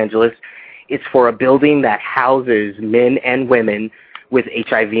downtown Los Angeles. It's for a building that houses men and women with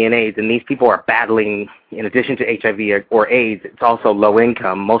HIV and AIDS, and these people are battling, in addition to HIV or AIDS, it's also low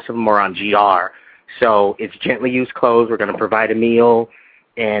income. Most of them are on GR. So it's gently used clothes. We're going to provide a meal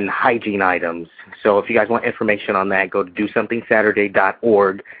and hygiene items. So if you guys want information on that, go to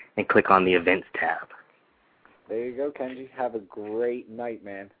DoSomethingSaturday.org and click on the events tab. There you go, Kenji. Have a great night,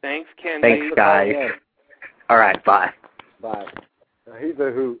 man. Thanks, Kenji. Thanks, guys. All right, bye. Bye. He's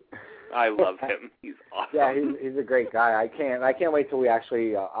a hoot. I love him. He's awesome. Yeah, he's a great guy. I can't wait till we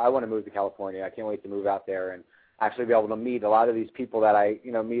actually. I want to move to California. I can't wait to move out there and actually be able to meet a lot of these people that I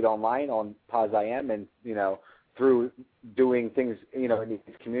meet online on POSIM and through doing things in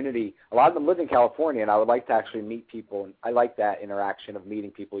this community. A lot of them live in California, and I would like to actually meet people. And I like that interaction of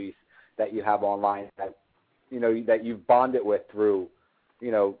meeting people that you have online that that you've bonded with through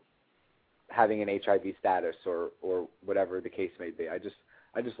having an HIV status or whatever the case may be. I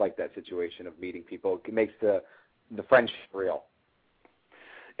just like that situation of meeting people. It makes the friendship real.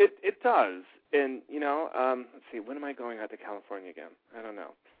 It does. And, let's see, when am I going out to California again? I don't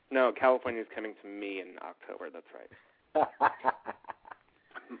know. No, California's coming to me in October. That's right.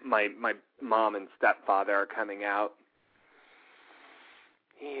 My mom and stepfather are coming out.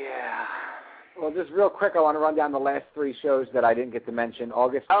 Yeah. Well, just real quick, I want to run down the last 3 shows that I didn't get to mention.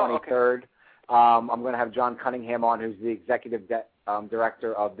 August 23rd, I'm going to have John Cunningham on, who's the executive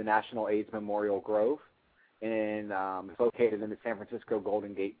director of the National AIDS Memorial Grove, it's located in the San Francisco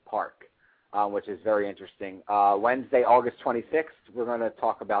Golden Gate Park, which is very interesting. Wednesday, August 26th, we're going to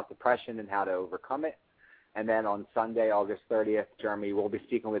talk about depression and how to overcome it. And then on Sunday, August 30th, Jeromy will be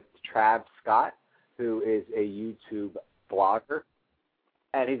speaking with Trav Scott, who is a YouTube blogger.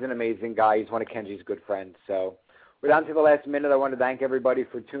 And he's an amazing guy. He's one of Kenji's good friends. So we're down to the last minute. I want to thank everybody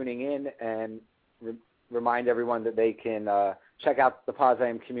for tuning in and remind everyone that they can check out the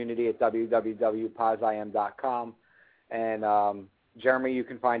POSIM community at www.posim.com. And Jeromy, you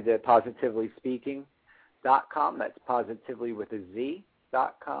can find it at positivelyspeaking.com. That's positively with a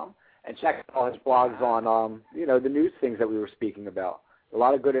Z.com. And check out all his blogs on, the news things that we were speaking about. A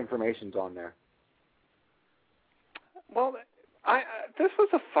lot of good information's on there. Well, this was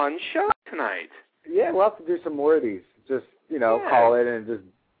a fun show tonight. Yeah, we'll have to do some more of these. Just, call it and just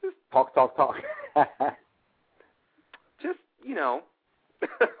talk. Just,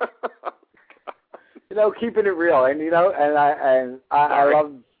 keeping it real. And, I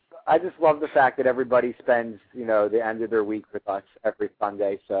love I just love the fact that everybody spends, the end of their week with us every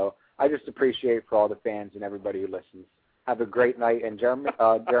Sunday. So I just appreciate for all the fans and everybody who listens. Have a great night, and Jeromy,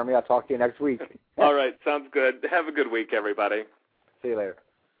 I'll talk to you next week. All right, sounds good. Have a good week, everybody. See you later.